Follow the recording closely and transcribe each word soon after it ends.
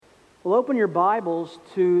Well, open your Bibles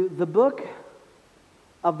to the book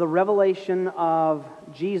of the revelation of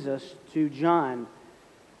Jesus to John,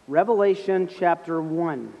 Revelation chapter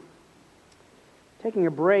 1. Taking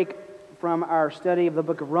a break from our study of the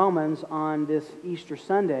book of Romans on this Easter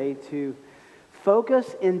Sunday to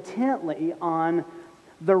focus intently on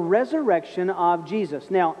the resurrection of Jesus.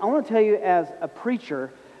 Now, I want to tell you as a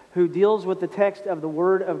preacher who deals with the text of the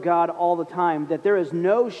Word of God all the time that there is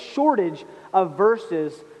no shortage of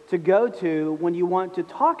verses to go to when you want to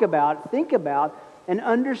talk about, think about, and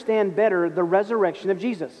understand better the resurrection of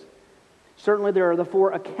Jesus. Certainly there are the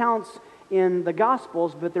 4 accounts in the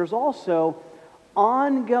Gospels, but there's also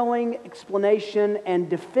ongoing explanation and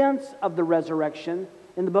defense of the resurrection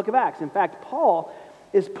in the book of Acts. In fact, Paul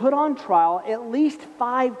is put on trial at least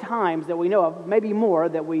 5 times that we know of, maybe more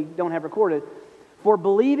that we don't have recorded, for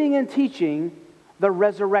believing and teaching the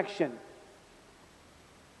resurrection.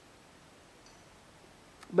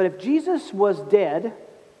 But if Jesus was dead,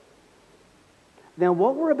 then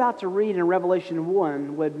what we're about to read in Revelation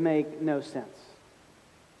 1 would make no sense.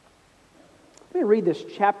 Let me read this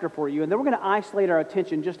chapter for you, and then we're going to isolate our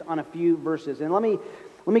attention just on a few verses. And let me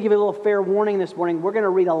give you a little fair warning this morning. We're going to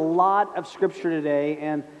read a lot of Scripture today,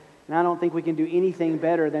 and I don't think we can do anything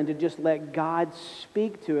better than to just let God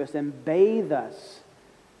speak to us and bathe us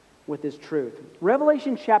with His truth.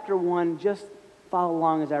 Revelation chapter 1, just follow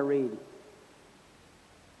along as I read.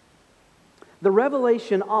 The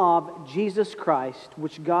revelation of Jesus Christ,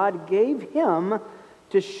 which God gave Him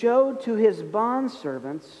to show to His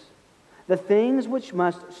bondservants the things which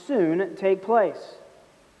must soon take place.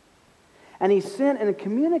 And He sent and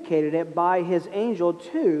communicated it by His angel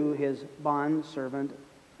to His bondservant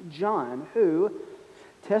John, who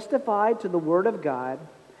testified to the Word of God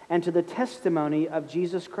and to the testimony of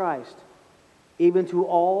Jesus Christ, even to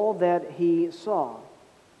all that he saw.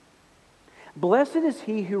 Blessed is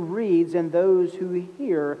he who reads and those who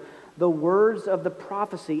hear the words of the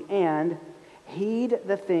prophecy and heed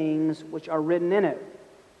the things which are written in it.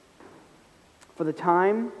 For the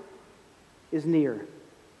time is near.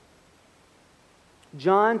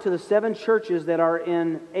 John, to the 7 churches that are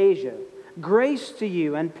in Asia, grace to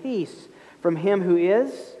you and peace from Him who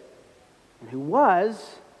is, and who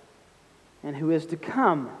was, and who is to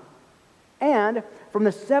come, and from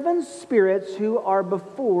the 7 spirits who are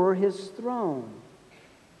before His throne,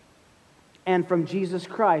 and from Jesus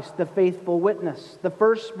Christ, the faithful witness, the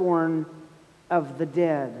firstborn of the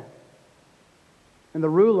dead, and the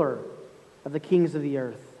ruler of the kings of the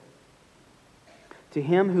earth. To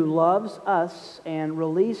Him who loves us and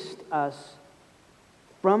released us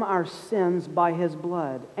from our sins by His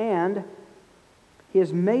blood, and He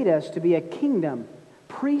has made us to be a kingdom,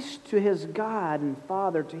 priests to His God and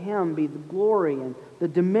Father. To Him be the glory and the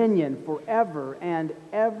dominion forever and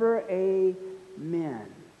ever. Amen.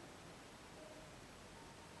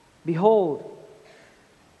 Behold,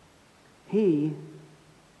 He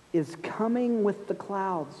is coming with the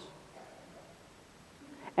clouds,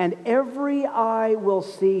 and every eye will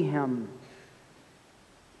see Him,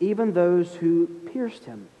 even those who pierced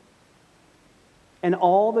Him. And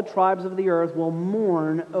all the tribes of the earth will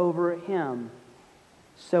mourn over Him.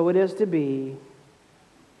 So it is to be.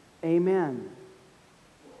 Amen.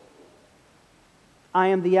 I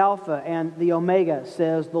am the Alpha and the Omega,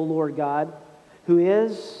 says the Lord God, who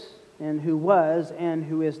is and who was and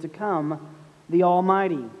who is to come, the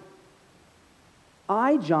Almighty.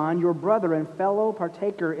 I, John, your brother and fellow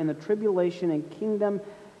partaker in the tribulation and kingdom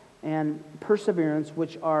and perseverance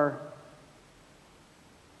which are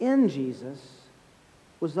in Jesus,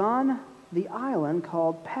 was on the island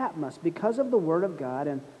called Patmos because of the Word of God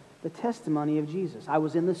and the testimony of Jesus. I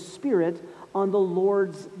was in the Spirit on the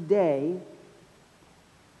Lord's day,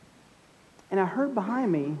 and I heard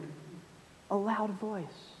behind me a loud voice,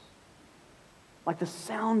 like the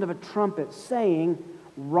sound of a trumpet, saying,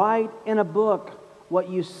 "Write in a book what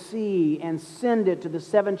you see and send it to the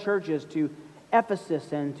 7 churches, to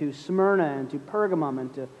Ephesus and to Smyrna and to Pergamum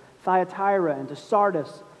and to Thyatira and to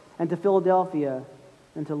Sardis and to Philadelphia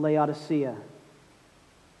and to Laodicea."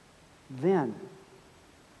 Then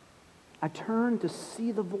I turned to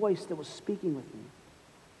see the voice that was speaking with me.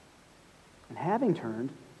 And having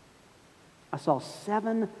turned, I saw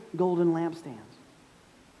 7 golden lampstands.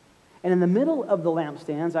 And in the middle of the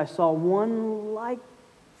lampstands, I saw one like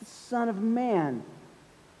the Son of Man,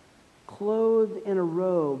 clothed in a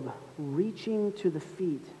robe reaching to the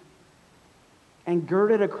feet, and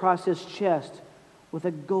girded across his chest with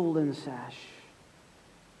a golden sash.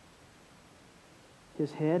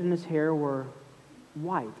 His head and his hair were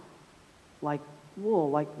white, like wool,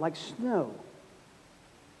 like snow.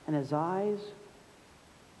 And his eyes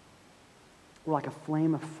were like a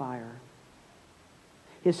flame of fire.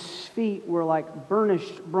 His feet were like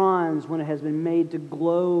burnished bronze when it has been made to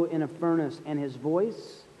glow in a furnace, and his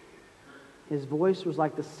voice was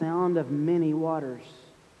like the sound of many waters.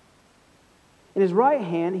 In his right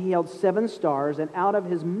hand he held 7 stars, and out of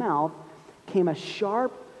his mouth came a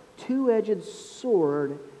sharp, two-edged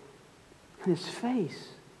sword, and his face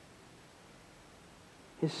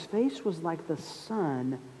was like the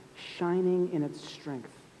sun shining in its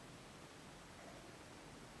strength.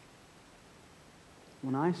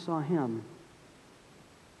 When I saw him,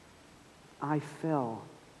 I fell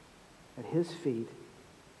at his feet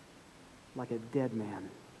like a dead man.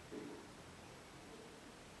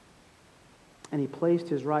 And he placed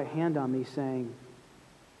his right hand on me, saying,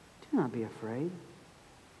 "Do not be afraid.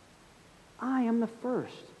 I am the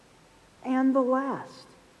first and the last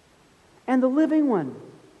and the living one."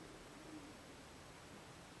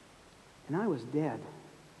 And I was dead.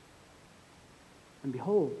 And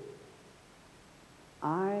behold,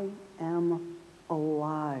 I am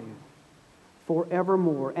alive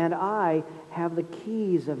forevermore, and I have the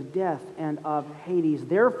keys of death and of Hades.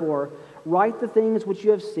 Therefore, write the things which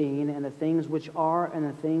you have seen, and the things which are, and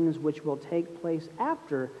the things which will take place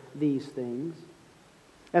after these things.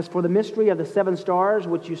 As for the mystery of the 7 stars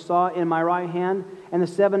which you saw in my right hand, and the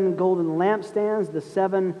 7 golden lampstands, the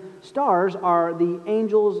 7 stars are the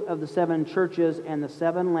angels of the 7 churches, and the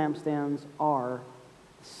 7 lampstands are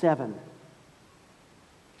 7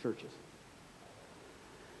 churches.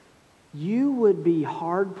 You would be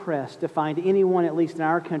hard-pressed to find anyone, at least in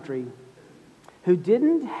our country, who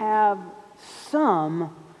didn't have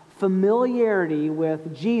some familiarity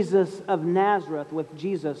with Jesus of Nazareth, with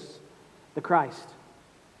Jesus the Christ.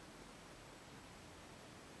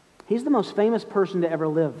 He's the most famous person to ever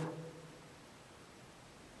live.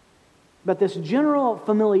 But this general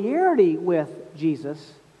familiarity with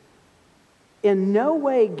Jesus in no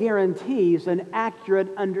way guarantees an accurate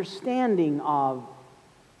understanding of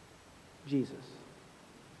Jesus.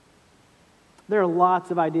 There are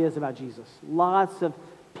lots of ideas about Jesus, lots of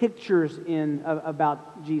pictures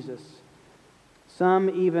about Jesus.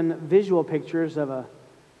 Some even visual pictures of a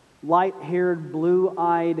light-haired,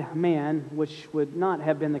 blue-eyed man, which would not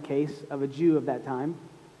have been the case of a Jew of that time.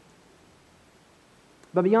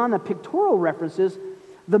 But beyond the pictorial references,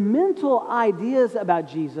 the mental ideas about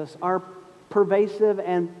Jesus are pervasive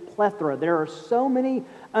and plethora. There are so many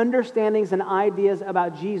understandings and ideas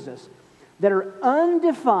about Jesus that are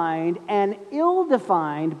undefined and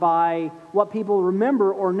ill-defined by what people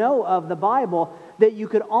remember or know of the Bible, that you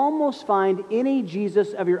could almost find any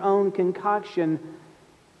Jesus of your own concoction,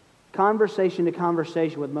 conversation to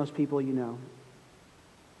conversation with most people you know.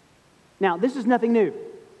 Now, this is nothing new.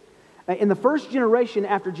 In the first generation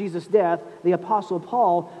after Jesus' death, the Apostle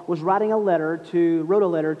Paul wrote a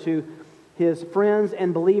letter to his friends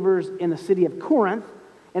and believers in the city of Corinth.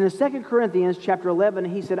 And in 2 Corinthians chapter 11,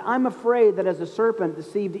 he said, "I'm afraid that as the serpent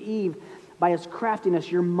deceived Eve by his craftiness,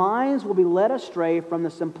 your minds will be led astray from the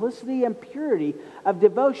simplicity and purity of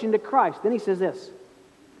devotion to Christ." Then he says this,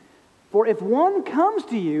 "For if one comes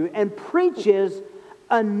to you and preaches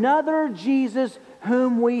another Jesus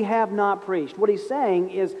whom we have not preached." What he's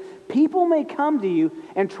saying is, people may come to you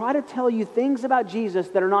and try to tell you things about Jesus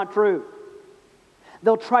that are not true.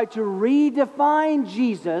 They'll try to redefine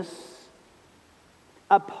Jesus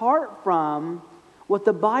apart from what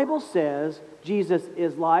the Bible says Jesus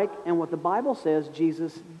is like and what the Bible says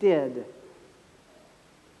Jesus did.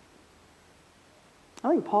 I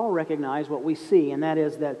think Paul recognized what we see, and that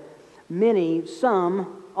is that many,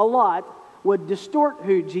 some, a lot, would distort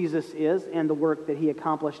who Jesus is and the work that he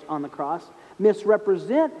accomplished on the cross,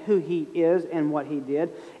 misrepresent who he is and what he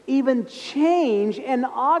did, even change and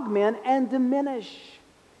augment and diminish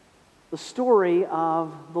the story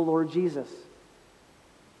of the Lord Jesus.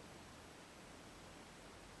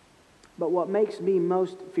 But what makes me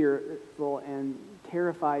most fearful and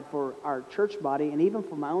terrified for our church body, and even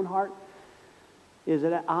for my own heart, is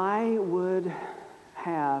that I would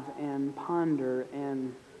have and ponder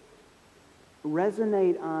and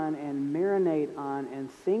resonate on and marinate on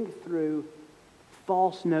and think through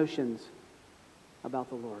false notions about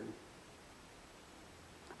the Lord.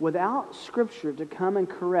 Without Scripture to come and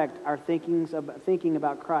correct our thinking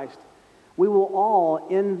about Christ, we will all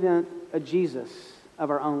invent a Jesus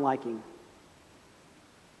of our own liking.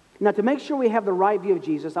 Now, to make sure we have the right view of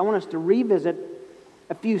Jesus, I want us to revisit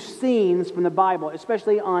a few scenes from the Bible,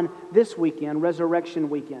 especially on this weekend,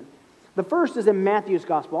 Resurrection Weekend. The first is in Matthew's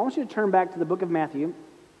Gospel. I want you to turn back to the book of Matthew.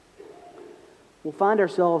 We'll find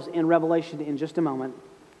ourselves in Revelation in just a moment.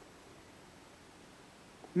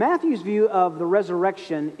 Matthew's view of the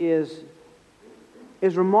resurrection is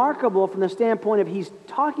is remarkable from the standpoint of he's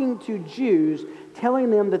talking to Jews, telling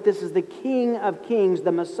them that this is the King of Kings,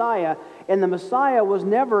 the Messiah, and the Messiah was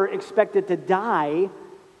never expected to die,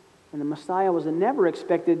 and the Messiah was never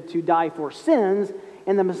expected to die for sins,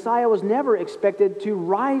 and the Messiah was never expected to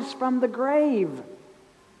rise from the grave.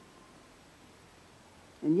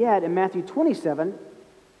 And yet, in Matthew 27,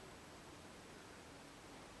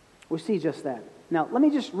 we see just that. Now, let me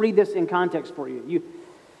just read this in context for you.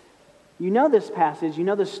 You know this passage, you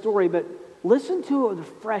know this story, but listen to it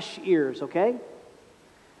with fresh ears, okay?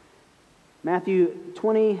 Matthew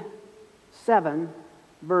 27,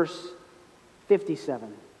 verse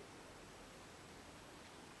 57.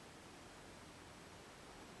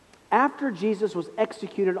 After Jesus was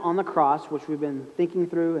executed on the cross, which we've been thinking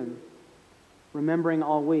through and remembering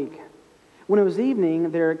all week, when it was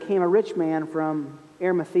evening, there came a rich man from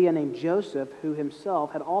Arimathea named Joseph, who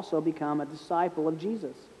himself had also become a disciple of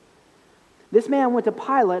Jesus. This man went to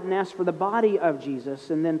Pilate and asked for the body of Jesus,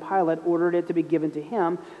 and then Pilate ordered it to be given to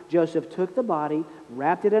him. Joseph took the body,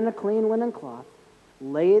 wrapped it in a clean linen cloth,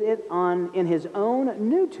 laid it in his own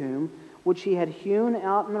new tomb, which he had hewn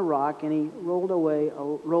out in the rock, and he rolled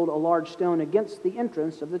a large stone against the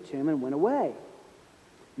entrance of the tomb and went away.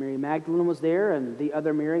 Mary Magdalene was there, and the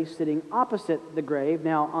other Mary sitting opposite the grave.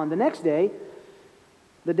 Now, on the next day,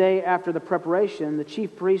 the day after the preparation, the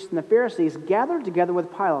chief priests and the Pharisees gathered together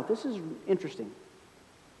with Pilate. This is interesting.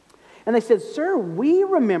 And they said, "Sir, we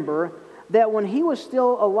remember that when he was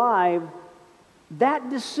still alive,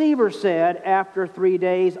 that deceiver said, 'After 3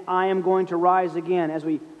 days, I am going to rise again.'" As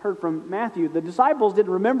we heard from Matthew, the disciples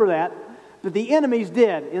didn't remember that, but the enemies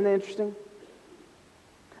did. Isn't that interesting?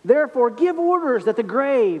 "Therefore, give orders that the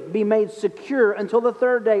grave be made secure until the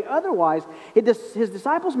 3rd day. Otherwise, his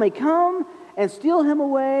disciples may come and steal him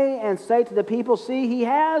away and say to the people, 'See, he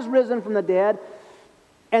has risen from the dead.'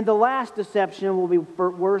 And the last deception will be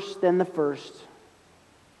worse than the first."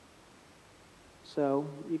 So,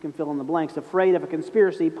 you can fill in the blanks. Afraid of a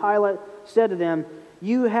conspiracy, Pilate said to them,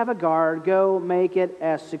 "You have a guard. Go make it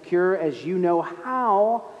as secure as you know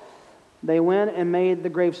how." They went and made the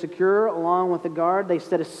grave secure along with the guard. They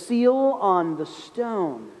set a seal on the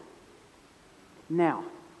stone. Now,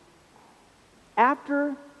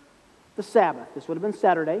 after the Sabbath, this would have been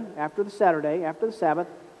Saturday, after the Sabbath,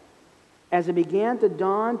 as it began to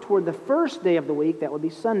dawn toward the first day of the week, that would be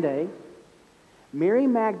Sunday, Mary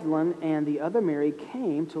Magdalene and the other Mary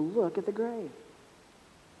came to look at the grave.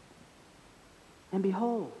 And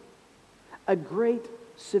behold, a great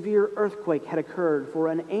severe earthquake had occurred, for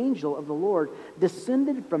an angel of the Lord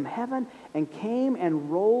descended from heaven and came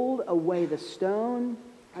and rolled away the stone.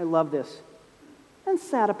 I love this. And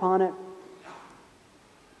sat upon it.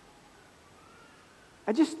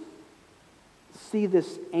 I just see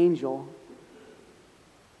this angel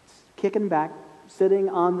kicking back, sitting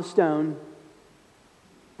on the stone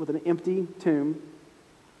with an empty tomb.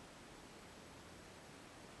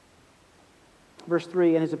 Verse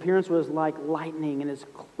 3, "And his appearance was like lightning, and his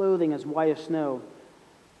clothing as white as snow."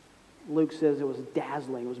 Luke says it was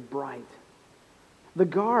dazzling, it was bright. "The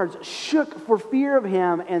guards shook for fear of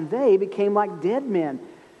him, and they became like dead men."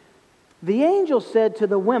 The angel said to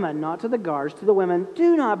the women, not to the guards, to the women,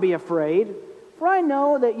 "Do not be afraid, for I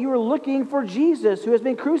know that you are looking for Jesus who has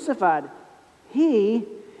been crucified. He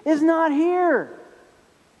is not here,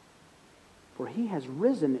 for he has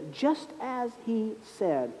risen just as he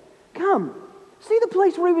said. Come, see the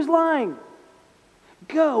place where he was lying.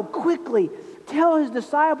 Go quickly, tell his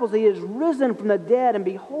disciples that he has risen from the dead, and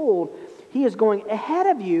behold, he is going ahead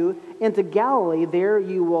of you into Galilee. There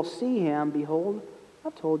you will see him. Behold,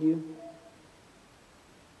 I've told you."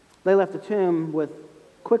 They left the tomb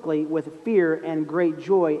quickly with fear and great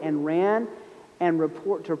joy, and ran and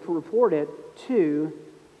report it to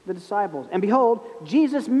the disciples. And behold,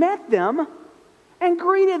 Jesus met them and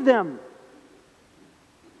greeted them.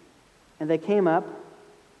 And they came up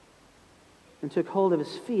and took hold of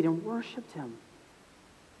his feet and worshipped him.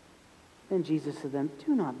 Then Jesus said to them,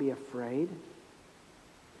 "Do not be afraid."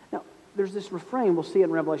 Now, there's this refrain, we'll see it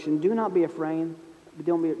in Revelation, do not be afraid.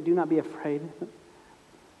 Do not be afraid.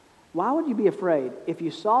 Why would you be afraid? If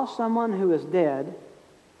you saw someone who is dead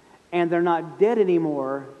and they're not dead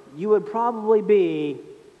anymore, you would probably be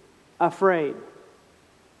afraid.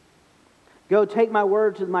 "Go take my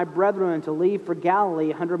word to my brethren to leave for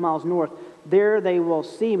Galilee, 100 miles north. There they will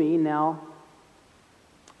see me." Now,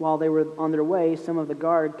 while they were on their way, some of the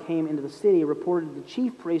guard came into the city, reported to the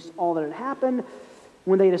chief priests all that had happened.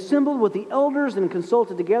 When they had assembled with the elders and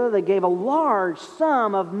consulted together, they gave a large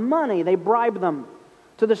sum of money. They bribed them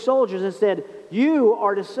to the soldiers and said, "You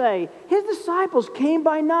are to say, 'His disciples came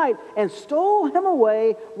by night and stole him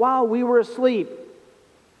away while we were asleep.'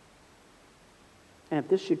 And if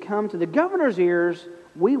this should come to the governor's ears,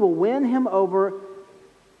 we will win him over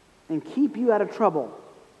and keep you out of trouble."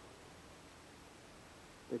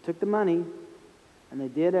 They took the money, and they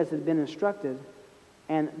did as had been instructed.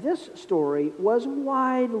 And this story was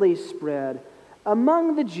widely spread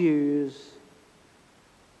among the Jews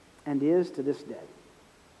and is to this day.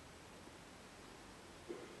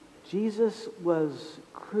 Jesus was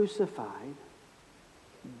crucified,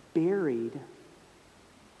 buried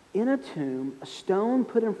in a tomb, a stone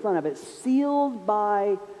put in front of it, sealed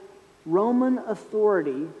by Roman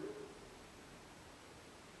authority.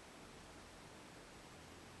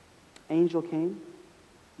 Angel came,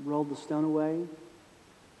 rolled the stone away.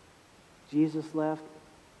 Jesus left,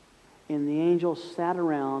 and the angel sat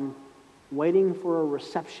around waiting for a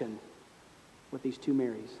reception with these two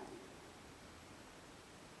Marys.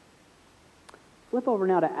 Flip over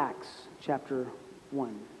now to Acts chapter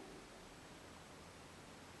 1.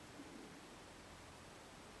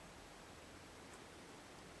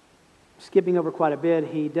 Skipping over quite a bit,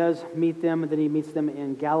 he does meet them, and then he meets them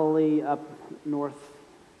in Galilee up north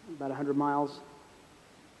about 100 miles.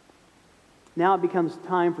 Now it becomes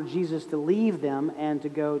time for Jesus to leave them and to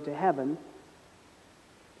go to heaven.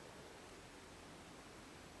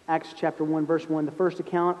 Acts chapter 1, verse 1, "The first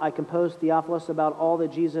account I composed, Theophilus, about all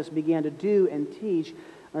that Jesus began to do and teach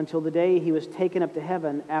until the day he was taken up to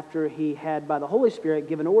heaven, after he had by the Holy Spirit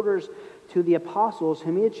given orders to the apostles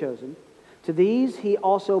whom he had chosen. To these he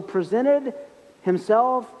also presented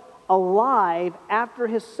himself alive after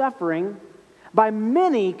his suffering by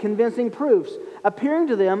many convincing proofs, appearing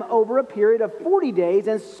to them over a period of 40 days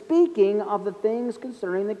and speaking of the things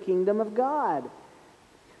concerning the kingdom of God.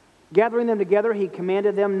 Gathering them together, he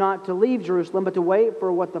commanded them not to leave Jerusalem, but to wait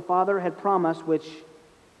for what the Father had promised, which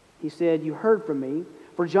he said, 'You heard from me.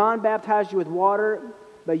 For John baptized you with water,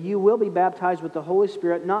 but you will be baptized with the Holy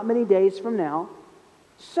Spirit not many days from now.'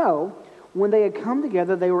 So, when they had come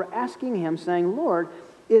together, they were asking him, saying, 'Lord,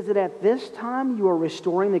 is it at this time you are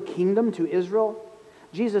restoring the kingdom to Israel?'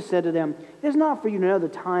 Jesus said to them, 'It is not for you to know the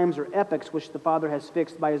times or epochs which the Father has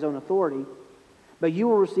fixed by his own authority, but you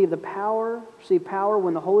will receive power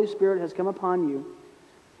when the Holy Spirit has come upon you,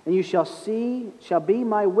 and you shall be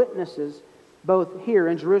my witnesses both here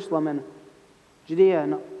in Jerusalem and Judea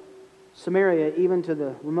and Samaria, even to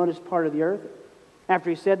the remotest part of the earth.' After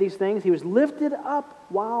he said these things, he was lifted up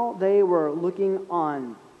while they were looking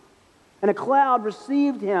on. And a cloud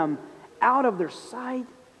received him out of their sight.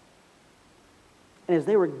 And as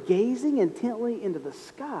they were gazing intently into the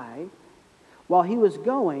sky, while he was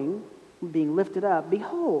being lifted up,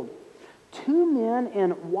 behold, two men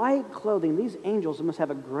in white clothing," these angels must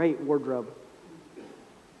have a great wardrobe,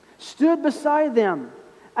 "stood beside them."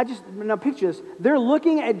 Now picture this. They're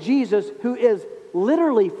looking at Jesus, who is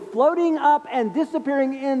literally floating up and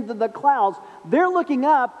disappearing into the clouds. They're looking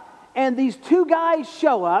up, and these two guys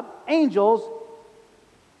show up, angels,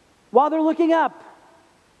 while they're looking up.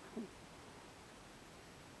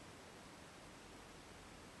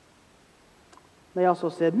 They also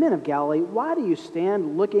said, "Men of Galilee, why do you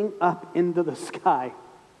stand looking up into the sky?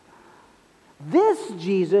 This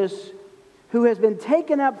Jesus, who has been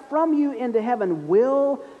taken up from you into heaven,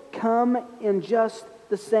 will come in just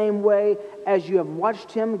the same way as you have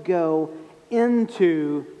watched him go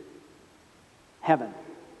into heaven."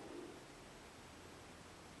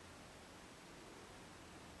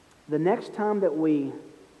 The next time that we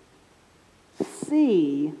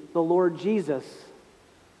see the Lord Jesus,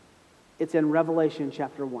 it's in Revelation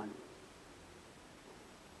chapter 1.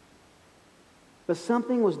 But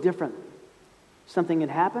something was different. Something had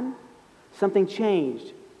happened. Something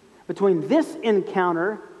changed between this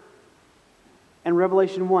encounter and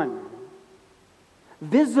Revelation 1.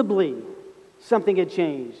 Visibly, something had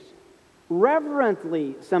changed.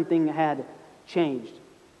 Reverently, something had changed.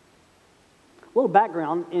 A little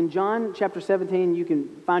background. In John chapter 17, you can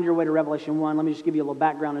find your way to Revelation 1. Let me just give you a little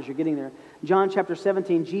background as you're getting there. John chapter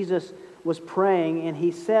 17, Jesus was praying, and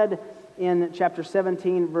he said in chapter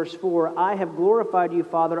 17, verse 4, "I have glorified you,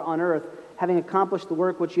 Father, on earth, having accomplished the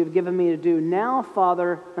work which you have given me to do. Now,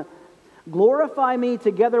 Father, glorify me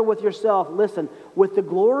together with yourself." Listen, "with the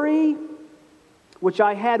glory which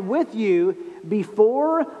I had with you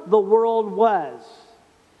before the world was."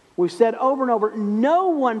 We've said over and over, no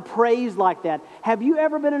one prays like that. Have you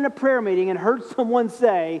ever been in a prayer meeting and heard someone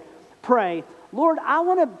pray, "Lord,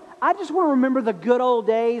 I just want to remember the good old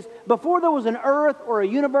days before there was an earth or a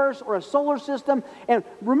universe or a solar system. And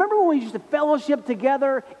remember when we used to fellowship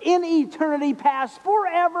together in eternity past,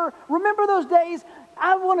 forever? Remember those days?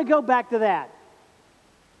 I want to go back to that."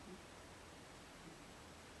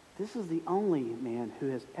 This is the only man who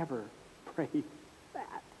has ever prayed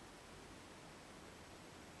that.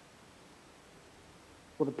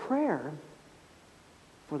 Well, the prayer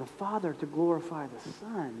for the Father to glorify the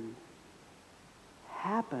Son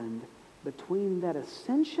happened between that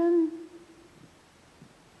ascension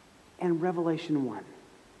and Revelation 1.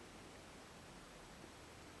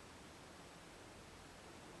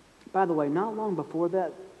 By the way, not long before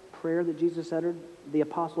that prayer that Jesus uttered, the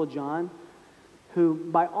Apostle John, who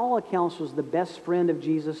by all accounts was the best friend of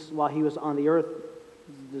Jesus while he was on the earth,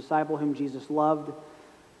 the disciple whom Jesus loved,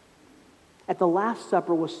 at the Last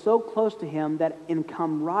Supper was so close to him that in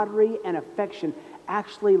camaraderie and affection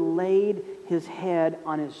actually laid his head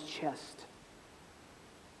on his chest.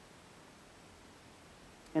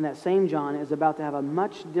 And that same John is about to have a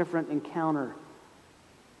much different encounter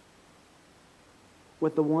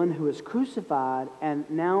with the one who is crucified and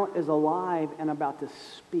now is alive and about to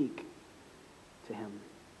speak to him.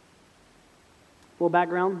 A little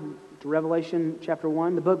background to Revelation chapter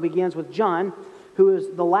 1. The book begins with John, who is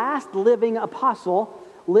the last living apostle,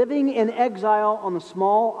 living in exile on the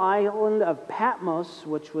small island of Patmos,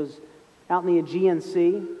 which was out in the Aegean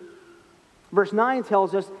Sea. Verse 9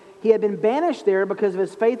 tells us he had been banished there because of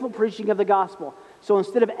his faithful preaching of the gospel. So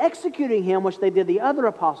instead of executing him, which they did the other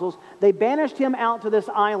apostles, they banished him out to this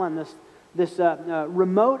island, this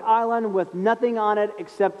remote island with nothing on it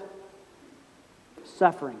except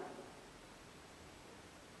suffering.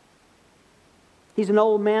 He's an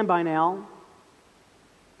old man by now,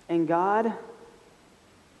 and God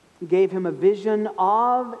gave him a vision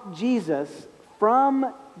of Jesus,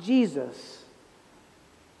 from Jesus,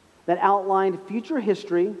 that outlined future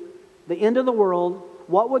history, the end of the world,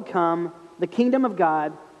 what would come, the kingdom of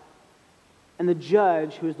God, and the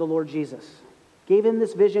judge, who is the Lord Jesus. Gave him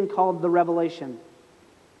this vision called the Revelation.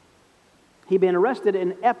 He'd been arrested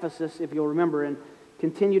in Ephesus, if you'll remember, and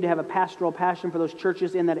continued to have a pastoral passion for those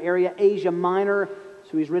churches in that area, Asia Minor.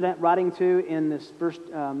 So he's writing to, in this first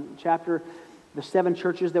chapter, the 7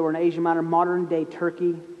 churches that were in Asia Minor, modern-day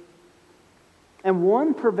Turkey. And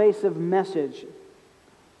one pervasive message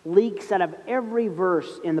leaks out of every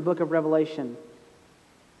verse in the book of Revelation.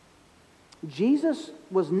 Jesus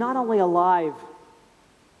was not only alive,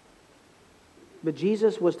 but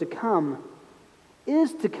Jesus was to come,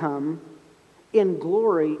 is to come in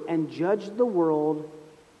glory and judge the world,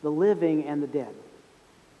 the living and the dead.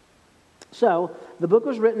 So, the book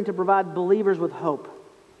was written to provide believers with hope.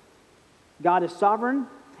 God is sovereign,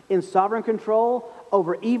 in sovereign control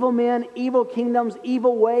over evil men, evil kingdoms,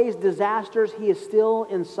 evil ways, disasters. He is still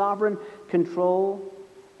in sovereign control.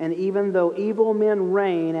 And even though evil men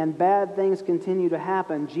reign and bad things continue to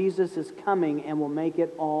happen, Jesus is coming and will make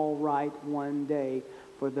it all right one day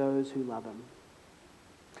for those who love him.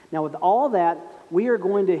 Now, with all that, we are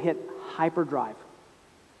going to hit hyperdrive.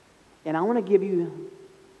 And I want to give you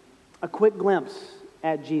a quick glimpse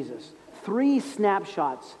at Jesus. 3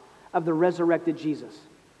 snapshots of the resurrected Jesus.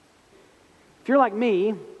 If you're like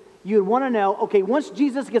me, you'd want to know, okay, once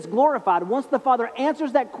Jesus gets glorified, once the Father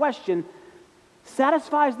answers that question,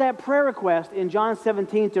 satisfies that prayer request in John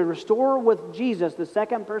 17 to restore with Jesus, the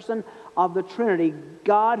second person of the Trinity,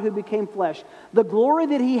 God who became flesh, the glory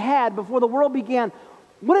that he had before the world began.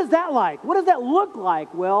 What is that like? What does that look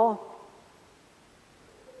like? Well,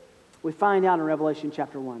 we find out in Revelation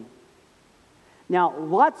chapter 1. Now,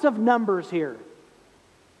 lots of numbers here.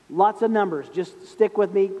 Lots of numbers. Just stick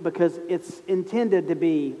with me because it's intended to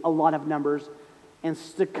be a lot of numbers and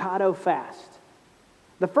staccato fast.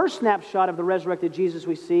 The first snapshot of the resurrected Jesus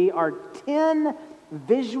we see are 10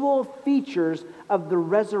 visual features of the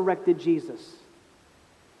resurrected Jesus.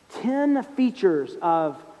 10 features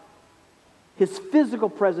of his physical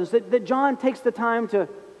presence that John takes the time to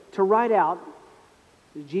write out.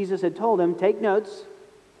 Jesus had told him, take notes.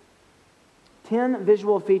 10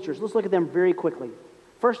 visual features. Let's look at them very quickly.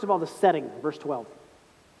 First of all, the setting, verse 12.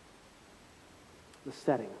 The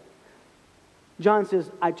setting. John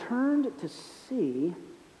says, I turned to see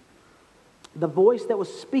the voice that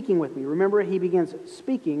was speaking with me. Remember, he begins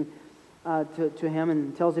speaking to him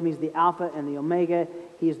and tells him he's the Alpha and the Omega.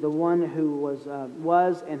 He's the one who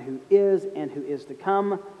was and who is to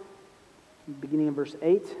come. Beginning in verse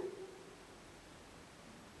 8.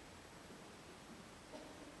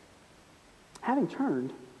 Having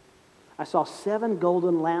turned, I saw 7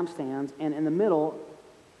 golden lampstands, and in the middle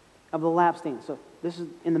of the lampstands. So this is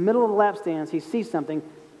in the middle of the lampstands, he sees something,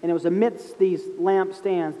 and it was amidst these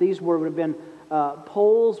lampstands. These would have been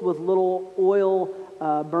poles with little oil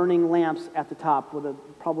burning lamps at the top with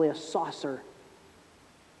probably a saucer.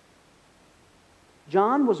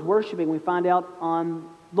 John was worshiping, we find out, on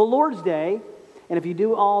the Lord's Day. And if you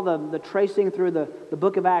do all the tracing through the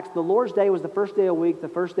book of Acts, the Lord's Day was the first day of the week. The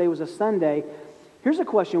first day was a Sunday. Here's a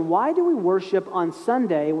question. Why do we worship on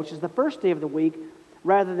Sunday, which is the first day of the week,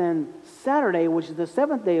 rather than Saturday, which is the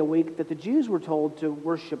seventh day a week that the Jews were told to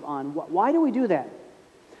worship on. Why do we do that?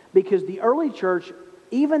 Because the early church,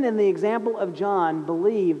 even in the example of John,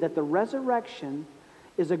 believed that the resurrection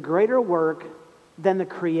is a greater work than the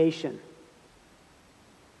creation.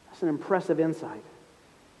 That's an impressive insight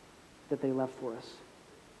that they left for us.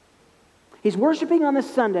 He's worshiping on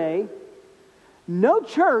this Sunday. No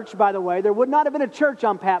church, by the way. There would not have been a church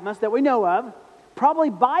on Patmos that we know of. Probably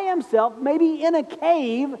by himself, maybe in a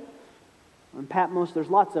cave. On Patmos, there's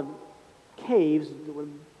lots of caves that would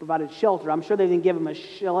have provided shelter. I'm sure they didn't give him a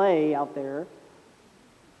chalet out there.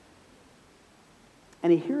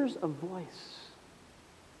 And he hears a voice.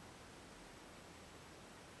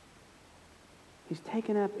 He's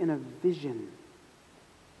taken up in a vision.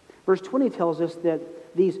 Verse 20 tells us that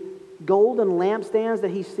these golden lampstands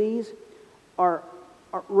that he sees are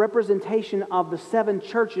a representation of the 7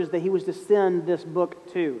 churches that he was to send this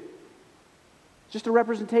book to. Just a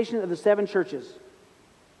representation of the 7 churches.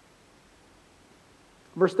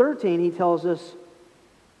 Verse 13, he tells us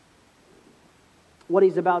what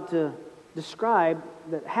he's about to describe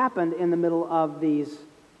that happened in the middle of these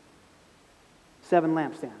 7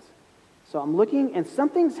 lampstands. So I'm looking, and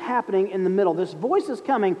something's happening in the middle. This voice is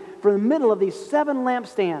coming from the middle of these 7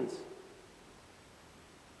 lampstands.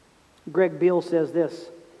 Greg Beale says this: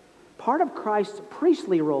 part of Christ's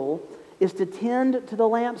priestly role is to tend to the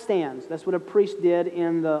lampstands. That's what a priest did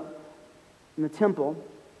in the temple.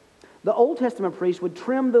 The Old Testament priest would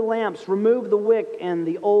trim the lamps, remove the wick and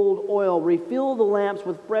the old oil, refill the lamps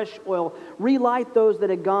with fresh oil, relight those that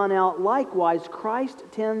had gone out. Likewise, Christ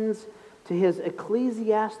tends to his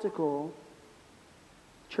ecclesiastical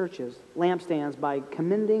churches, lampstands, by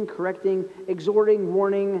commending, correcting, exhorting,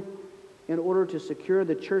 warning, in order to secure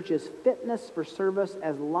the church's fitness for service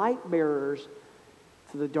as light bearers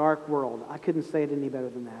to the dark world. I couldn't say it any better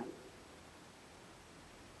than that.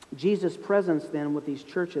 Jesus' presence then with these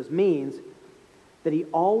churches means that he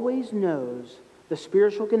always knows the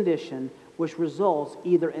spiritual condition which results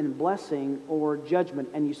either in blessing or judgment.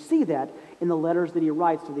 And you see that in the letters that he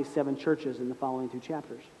writes to these 7 churches in the following 2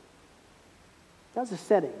 chapters. That's a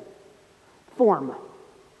setting. Form.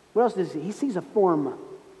 What else does he see? He sees a form.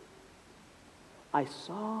 I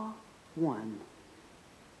saw one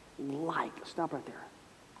like. Stop right there.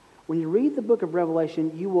 When you read the book of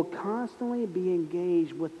Revelation, you will constantly be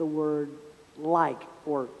engaged with the word like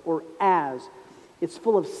or as. It's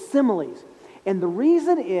full of similes. And the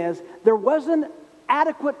reason is there wasn't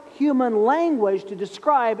adequate human language to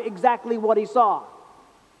describe exactly what he saw.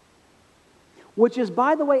 Which is,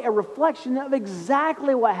 by the way, a reflection of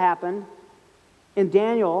exactly what happened in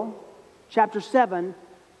Daniel chapter 7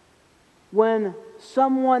 when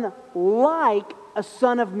someone like a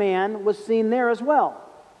son of man was seen there as well.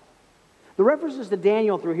 The references to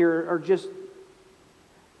Daniel through here are just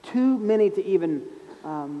too many to even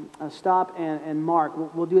stop and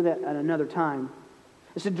mark. We'll do that at another time.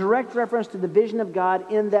 It's a direct reference to the vision of God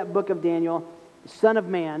in that book of Daniel, the Son of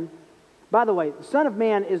Man. By the way, the Son of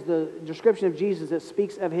Man is the description of Jesus that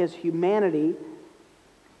speaks of his humanity.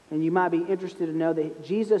 And you might be interested to know that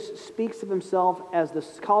Jesus speaks of himself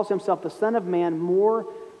calls himself the Son of Man more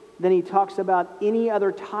than he talks about any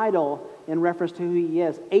other title in reference to who he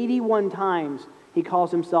is. 81 times he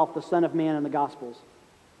calls himself the Son of Man in the Gospels.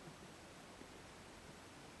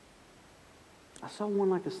 I saw one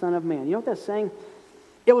like the Son of Man. You know what that's saying?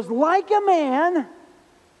 It was like a man,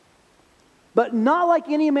 but not like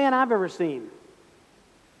any man I've ever seen.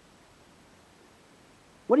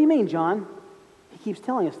 What do you mean, John? He keeps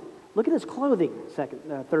telling us. Look at his clothing,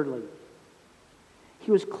 thirdly.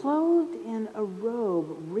 He was clothed in a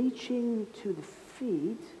robe reaching to the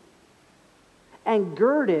feet and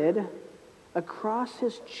girded across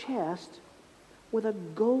his chest with a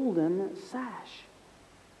golden sash.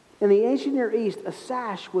 In the ancient Near East, a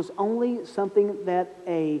sash was only something that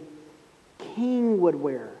a king would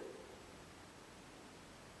wear.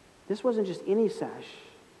 This wasn't just any sash.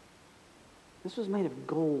 This was made of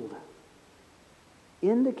gold,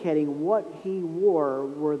 indicating what he wore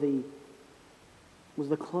was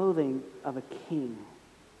the clothing of a king.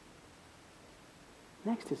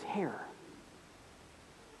 Next, his hair.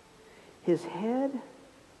 His head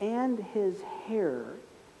and his hair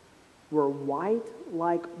were white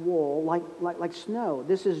like wool, like snow.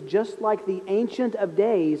 This is just like the Ancient of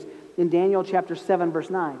Days in Daniel chapter 7, verse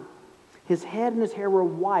 9. His head and his hair were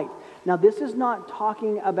white. Now, this is not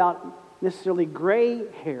talking about necessarily gray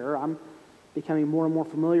hair. I'm becoming more and more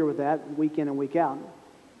familiar with that week in and week out.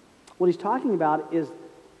 What he's talking about is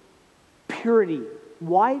purity.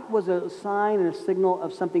 White was a sign and a signal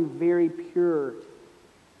of something very pure,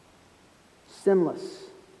 sinless.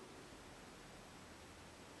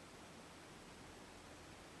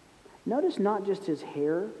 Notice not just his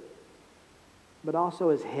hair, but also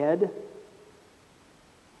his head.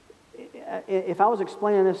 If I was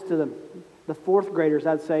explaining this to the fourth graders,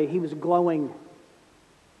 I'd say he was glowing.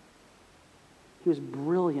 He was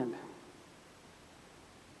brilliant.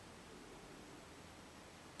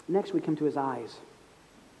 Next, we come to his eyes.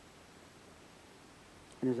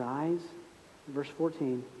 And his eyes, verse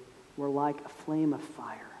 14, were like a flame of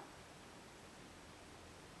fire.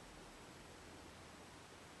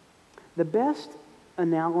 The best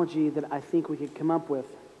analogy that I think we could come up with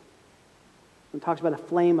when it talks about a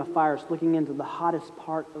flame of fire, it's looking into the hottest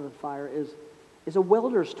part of the fire, is a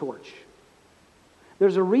welder's torch.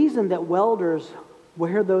 There's a reason that welders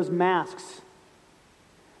wear those masks,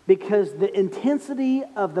 because the intensity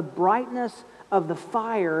of the brightness of the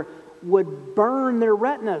fire would burn their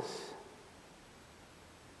retinas.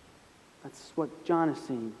 That's what John is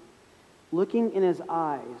seeing. Looking in his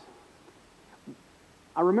eyes.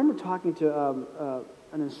 I remember talking to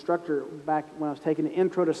an instructor back when I was taking an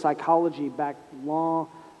intro to psychology back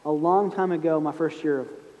a long time ago, my first year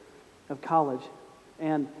of college.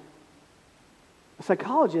 And a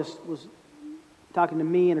psychologist was talking to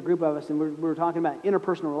me and a group of us, and we were talking about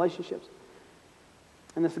interpersonal relationships.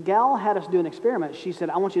 And this gal had us do an experiment. She said,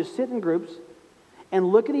 I want you to sit in groups and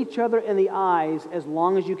look at each other in the eyes as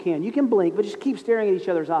long as you can. You can blink, but just keep staring at each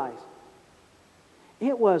other's eyes.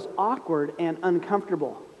 It was awkward and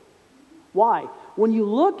uncomfortable. Why? When you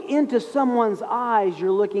look into someone's eyes,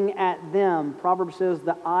 you're looking at them. Proverbs says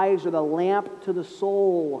the eyes are the lamp to the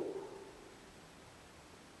soul.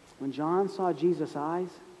 When John saw Jesus' eyes,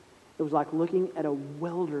 it was like looking at a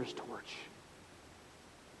welder's torch.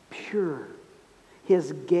 Pure.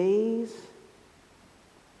 His gaze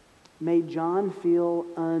made John feel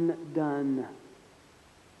undone.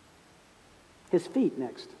 His feet,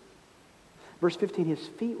 next. Verse 15, his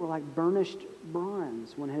feet were like burnished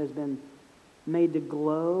bronze when it has been made to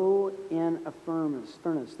glow in a furnace.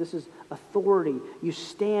 This is authority. You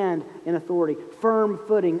stand in authority. Firm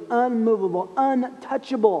footing, unmovable,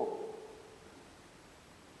 untouchable.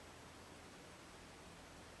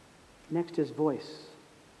 Next, his voice.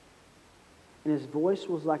 And his voice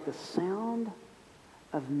was like the sound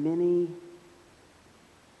of many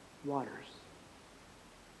waters.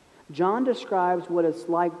 John describes what it's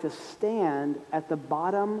like to stand at the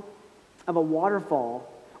bottom of a waterfall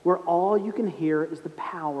where all you can hear is the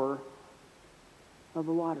power of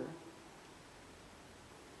the water.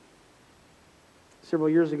 Several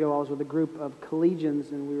years ago, I was with a group of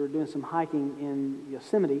collegians, and we were doing some hiking in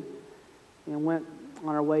Yosemite, and went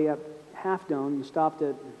on our way up Half Dome and stopped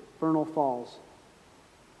at Vernal Falls.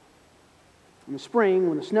 In the spring,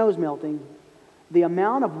 when the snow's melting, the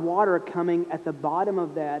amount of water coming at the bottom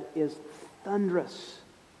of that is thunderous.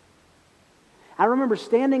 I remember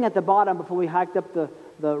standing at the bottom before we hiked up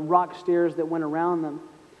the rock stairs that went around them,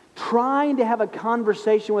 trying to have a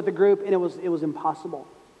conversation with the group, and it was impossible.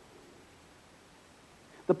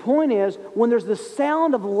 The point is, when there's the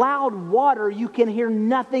sound of loud water, you can hear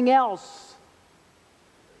nothing else.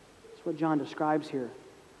 That's what John describes here.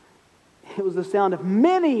 It was the sound of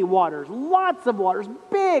many waters, lots of waters,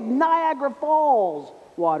 big Niagara Falls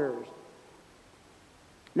waters.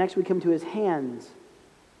 Next we come to his hands.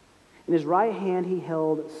 In his right hand he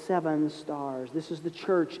held 7 stars. This is the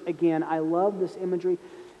church. Again, I love this imagery.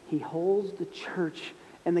 He holds the church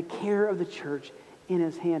and the care of the church in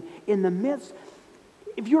his hand. In the midst,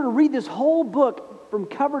 if you were to read this whole book from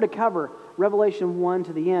cover to cover, Revelation 1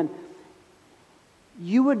 to the end,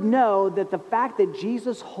 you would know that the fact that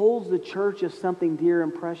Jesus holds the church is something dear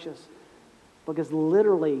and precious, because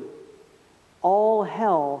literally all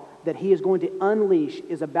hell that he is going to unleash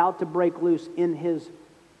is about to break loose in his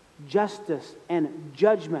justice and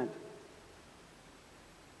judgment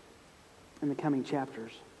in the coming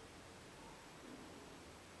chapters.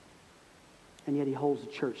 And yet he holds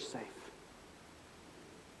the church safe.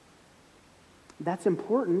 That's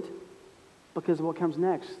important because of what comes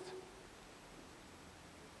next.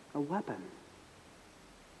 A weapon.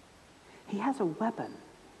 He has a weapon.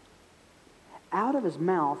 Out of his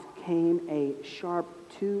mouth came a sharp,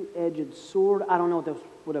 2-edged sword. I don't know what this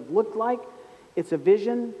would have looked like. It's a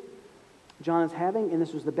vision John is having, and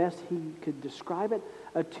this was the best he could describe it.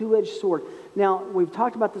 A 2-edged sword. Now, we've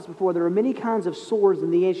talked about this before. There are many kinds of swords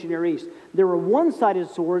in the ancient Near East. There were one-sided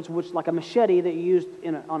swords, which like a machete that you used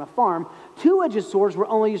on a farm. 2-edged swords were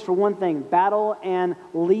only used for one thing: battle and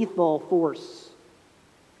lethal force.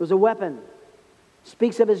 It was a weapon.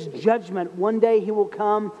 Speaks of his judgment. One day he will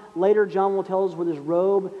come. Later, John will tell us, with his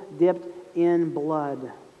robe dipped in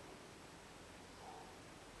blood.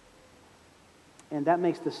 And that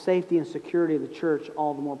makes the safety and security of the church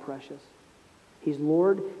all the more precious. He's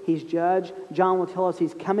Lord, He's Judge. John will tell us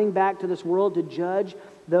He's coming back to this world to judge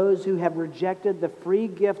those who have rejected the free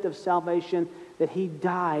gift of salvation that He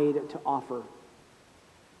died to offer.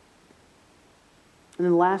 And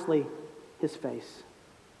then lastly, His face.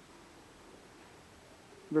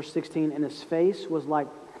 Verse 16, and His face was like,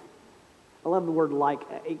 I love the word like,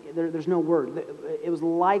 there's no word. It was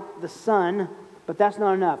like the sun, but that's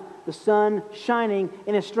not enough. The sun shining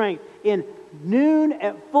in His strength. In noon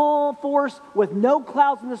at full force with no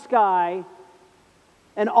clouds in the sky.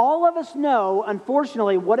 And all of us know,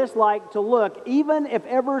 unfortunately, what it's like to look, even if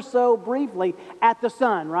ever so briefly, at the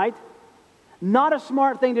sun, right? Not a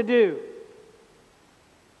smart thing to do.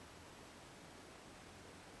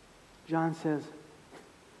 John says,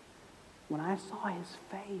 when I saw His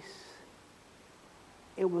face,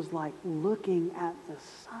 it was like looking at the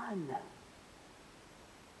sun.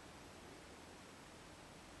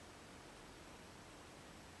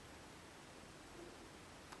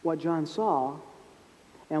 What John saw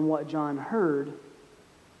and what John heard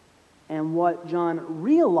and what John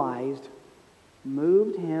realized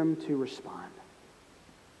moved him to respond.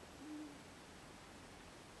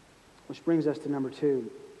 Which brings us to number 2,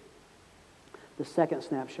 the second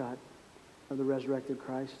snapshot of the resurrected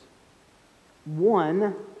Christ.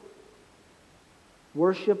 1,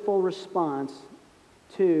 worshipful response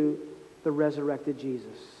to the resurrected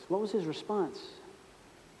Jesus. What was His response?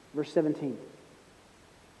 Verse 17.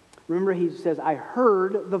 Remember, He says, I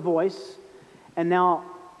heard the voice, and now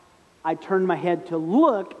I turned my head to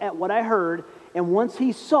look at what I heard. And once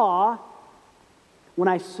when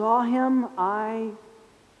I saw Him, I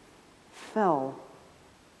fell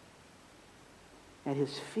at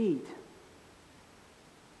His feet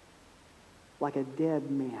like a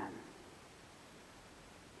dead man.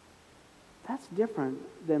 That's different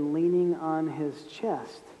than leaning on His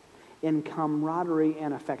chest in camaraderie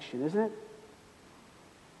and affection, isn't it?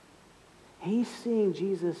 He's seeing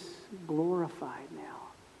Jesus glorified now.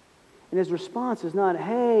 And His response is not,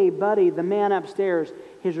 hey, buddy, the man upstairs.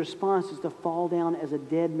 His response is to fall down as a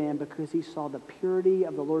dead man because he saw the purity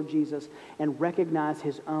of the Lord Jesus and recognized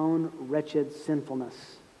his own wretched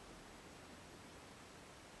sinfulness.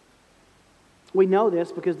 We know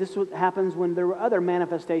this because this happens when there were other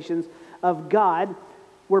manifestations of God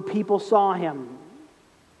where people saw Him.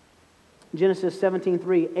 Genesis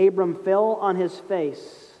 17:3, Abram fell on his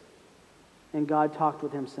face, and God talked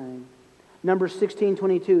with him, saying. Numbers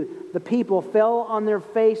 16:22, the people fell on their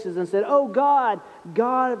faces and said, "Oh God,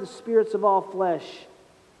 God of the spirits of all flesh."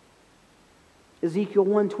 Ezekiel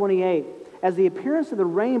 1:28, as the appearance of the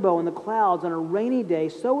rainbow in the clouds on a rainy day,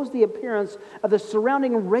 so was the appearance of the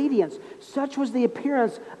surrounding radiance. Such was the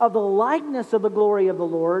appearance of the likeness of the glory of the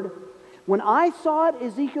Lord. When I saw it,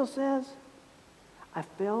 Ezekiel says, I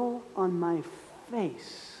fell on my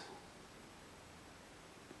face.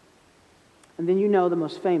 And then you know the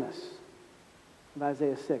most famous of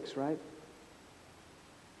Isaiah 6, right?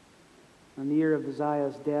 On the year of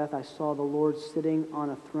Uzziah's death, I saw the Lord sitting on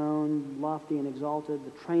a throne, lofty and exalted.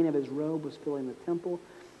 The train of His robe was filling the temple.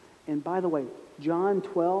 And by the way, John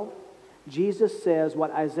 12, Jesus says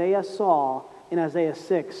what Isaiah saw in Isaiah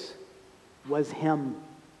 6 was Him.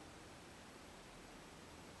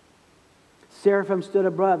 Seraphim stood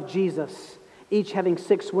above Jesus, each having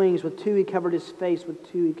 6 wings. With 2 He covered His face, with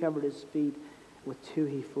 2 He covered His feet, with 2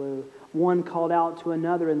 He flew. One called out to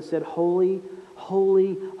another and said, Holy,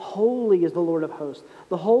 holy, holy is the Lord of hosts.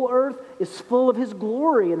 The whole earth is full of His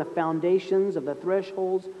glory, and the foundations of the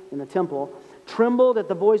thresholds in the temple trembled at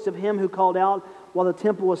the voice of Him who called out while the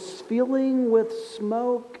temple was filling with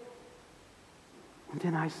smoke. And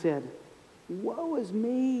then I said, Woe is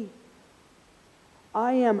me!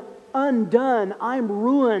 I am undone, I'm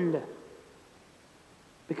ruined,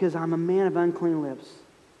 because I'm a man of unclean lips.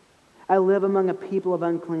 I live among a people of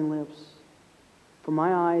unclean lips. For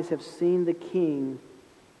my eyes have seen the King,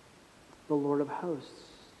 the Lord of hosts.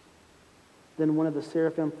 Then one of the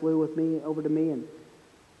seraphim flew over to me, and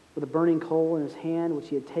with a burning coal in his hand, which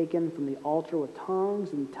he had taken from the altar with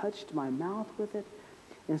tongs, and touched my mouth with it,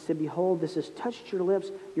 and said, Behold, this has touched your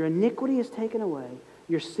lips. Your iniquity is taken away.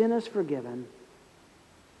 Your sin is forgiven.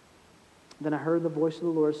 Then I heard the voice of the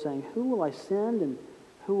Lord saying, Who will I send, and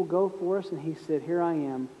who will go for us? And He said, Here I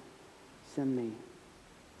am. Send me.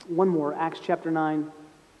 One more, Acts chapter 9.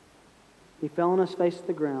 He fell on his face to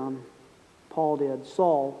the ground. Paul did.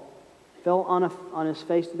 Saul fell on his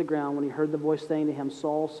face to the ground when he heard the voice saying to him,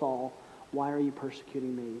 Saul, Saul, why are you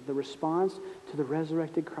persecuting me? The response to the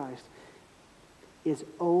resurrected Christ is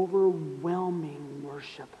overwhelming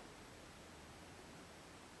worship.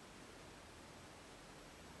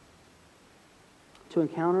 To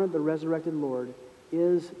encounter the resurrected Lord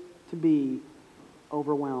is to be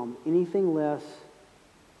overwhelm. Anything less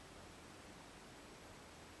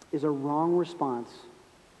is a wrong response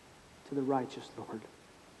to the righteous Lord.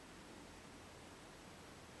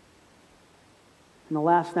 And the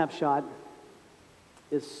last snapshot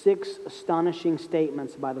is 6 astonishing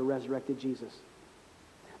statements by the resurrected Jesus.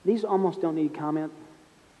 These almost don't need comment.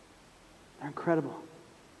 They're incredible.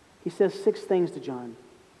 He says 6 things to John.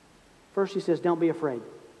 First, he says, don't be afraid.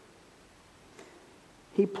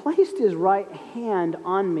 He placed his right hand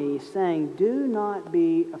on me, saying, do not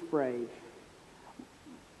be afraid.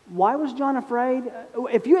 Why was John afraid?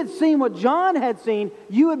 If you had seen what John had seen,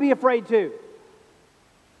 you would be afraid too.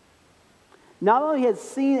 Not only had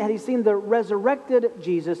he seen the resurrected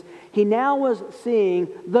Jesus, he now was seeing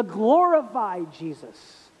the glorified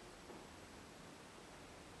Jesus.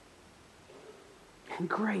 And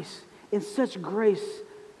grace, in such grace,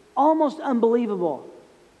 almost unbelievable.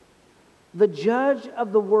 The judge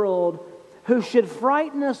of the world, who should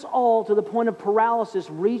frighten us all to the point of paralysis,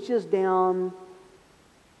 reaches down,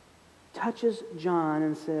 touches John,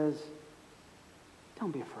 and says,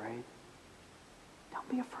 don't be afraid. Don't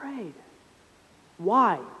be afraid.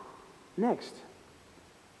 Why? Next,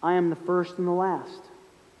 I am the first and the last.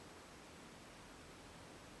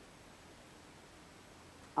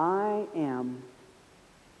 I am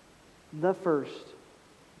the first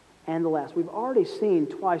and the last. We've already seen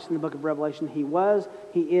twice in the book of Revelation, He was,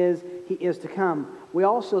 He is to come. We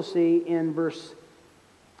also see in verse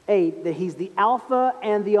 8 that He's the Alpha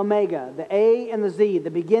and the Omega, the A and the Z,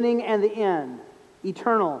 the beginning and the end,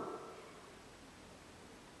 eternal.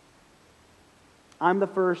 I'm the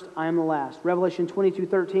first, I am the last. Revelation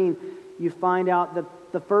 22:13, you find out that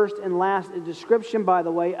the first and last is a description, by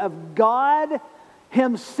the way, of God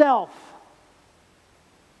Himself.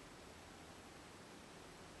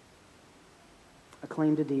 A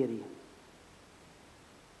claim to deity.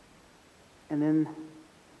 And then,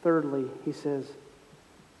 thirdly, he says,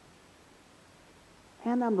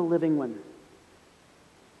 and I'm the living one.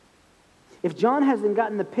 If John hasn't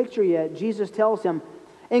gotten the picture yet, Jesus tells him,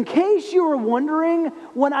 in case you were wondering,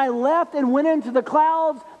 when I left and went into the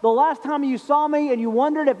clouds, the last time you saw me and you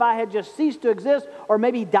wondered if I had just ceased to exist or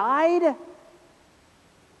maybe died,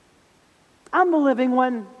 I'm the living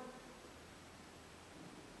one.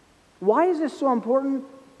 Why is this so important?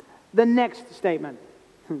 The next statement.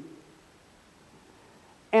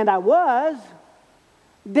 And I was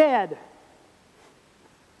dead.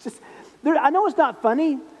 I know it's not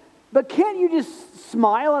funny, but can't you just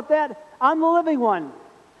smile at that? I'm the living one.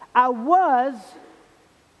 I was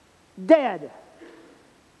dead.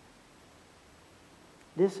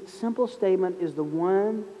 This simple statement is the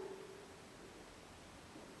one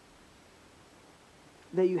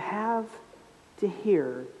that you have to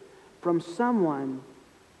hear from someone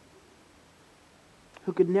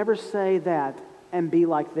who could never say that and be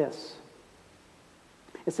like this.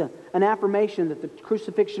 It's an affirmation that the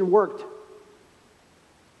crucifixion worked.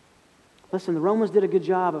 Listen, the Romans did a good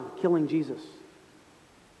job of killing Jesus.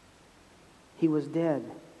 He was dead.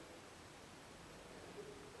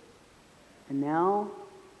 And now,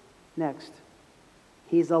 next,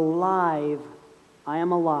 He's alive. I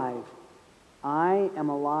am alive. I am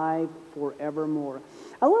alive forevermore.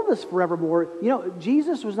 I love this forevermore. You know,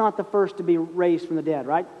 Jesus was not the first to be raised from the dead,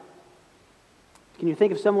 right? Can you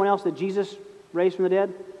think of someone else that Jesus raised from the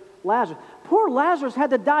dead? Lazarus. Poor Lazarus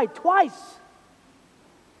had to die twice.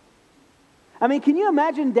 I mean, can you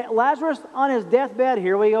imagine Lazarus on his deathbed?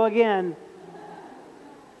 Here we go again.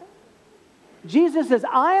 Jesus says,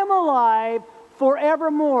 I am alive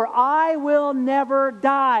forevermore. I will never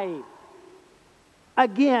die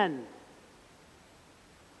again.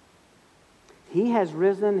 He has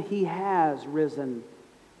risen. He has risen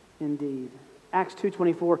indeed. Acts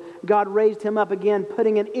 2:24, God raised Him up again,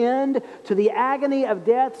 putting an end to the agony of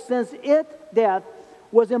death, since death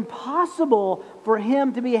was impossible for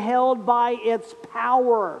Him to be held by its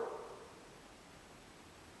power.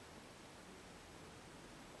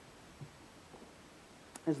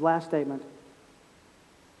 His last statement,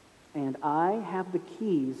 and I have the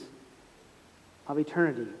keys of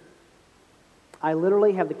eternity. I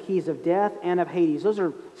literally have the keys of death and of Hades. Those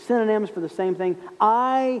are synonyms for the same thing.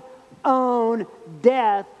 I own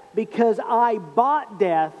death because I bought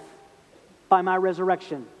death by my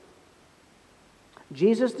resurrection.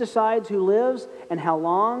 Jesus decides who lives and how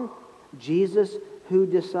long. Jesus who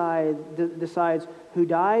decides who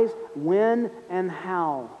dies, when, and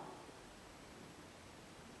how.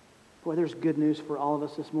 Boy, there's good news for all of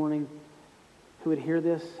us this morning who would hear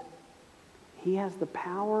this. He has the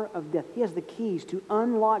power of death. He has the keys to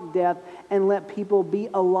unlock death and let people be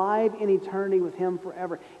alive in eternity with Him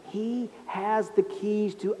forever. He has the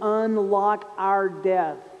keys to unlock our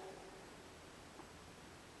death.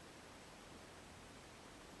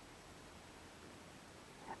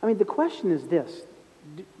 I mean, the question is this.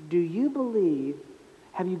 Do you believe,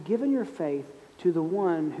 have you given your faith to the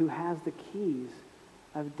one who has the keys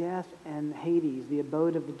of death and Hades, the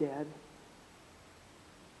abode of the dead?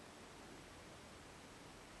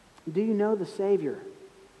 Do you know the Savior?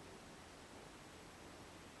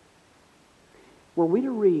 Were we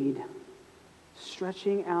to read,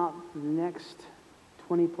 stretching out the next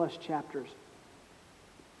 20 plus chapters,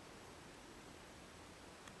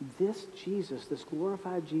 this Jesus, this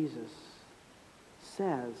glorified Jesus,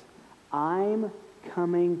 says, I'm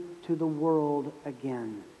coming to the world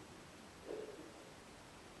again.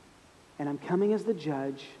 And I'm coming as the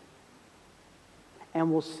judge,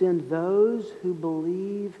 and will send those who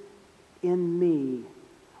believe in me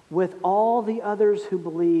with all the others who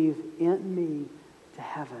believe in me to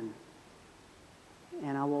heaven.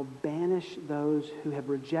 And I will banish those who have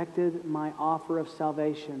rejected my offer of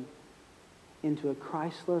salvation into a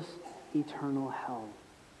Christless, eternal hell.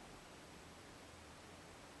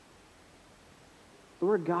 The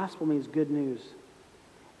word gospel means good news.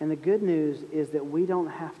 And the good news is that we don't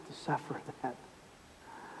have to suffer that,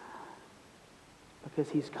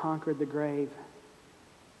 because He's conquered the grave.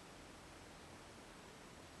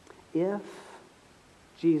 If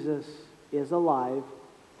Jesus is alive,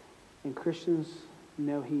 and Christians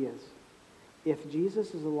know He is, if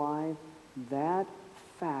Jesus is alive, that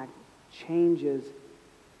fact changes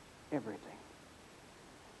everything.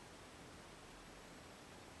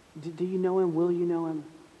 Do you know Him? Will you know Him?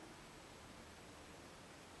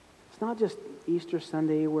 It's not just Easter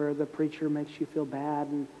Sunday where the preacher makes you feel bad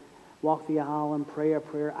and walk the aisle and pray a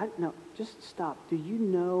prayer. No, just stop. Do you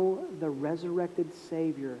know the resurrected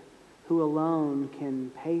Savior who alone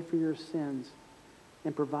can pay for your sins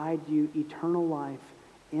and provide you eternal life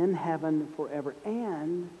in heaven forever?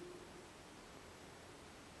 And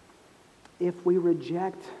if we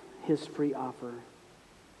reject His free offer,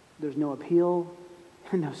 there's no appeal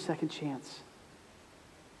and no second chance.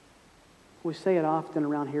 We say it often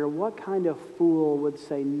around here. What kind of fool would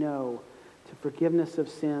say no to forgiveness of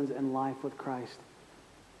sins and life with Christ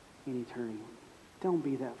in eternity? Don't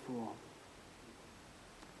be that fool.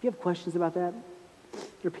 If you have questions about that,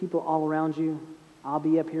 there are people all around you. I'll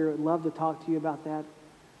be up here. I'd love to talk to you about that.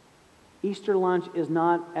 Easter lunch is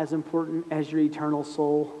not as important as your eternal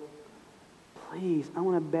soul. Please, I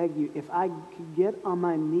want to beg you, if I could get on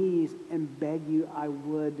my knees and beg you, I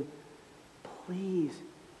would. Please,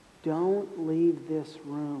 don't leave this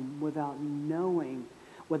room without knowing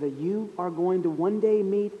whether you are going to one day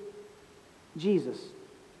meet Jesus.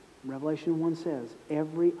 Revelation 1 says,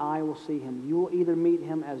 every eye will see Him. You will either meet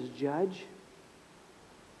Him as judge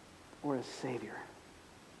or as Savior.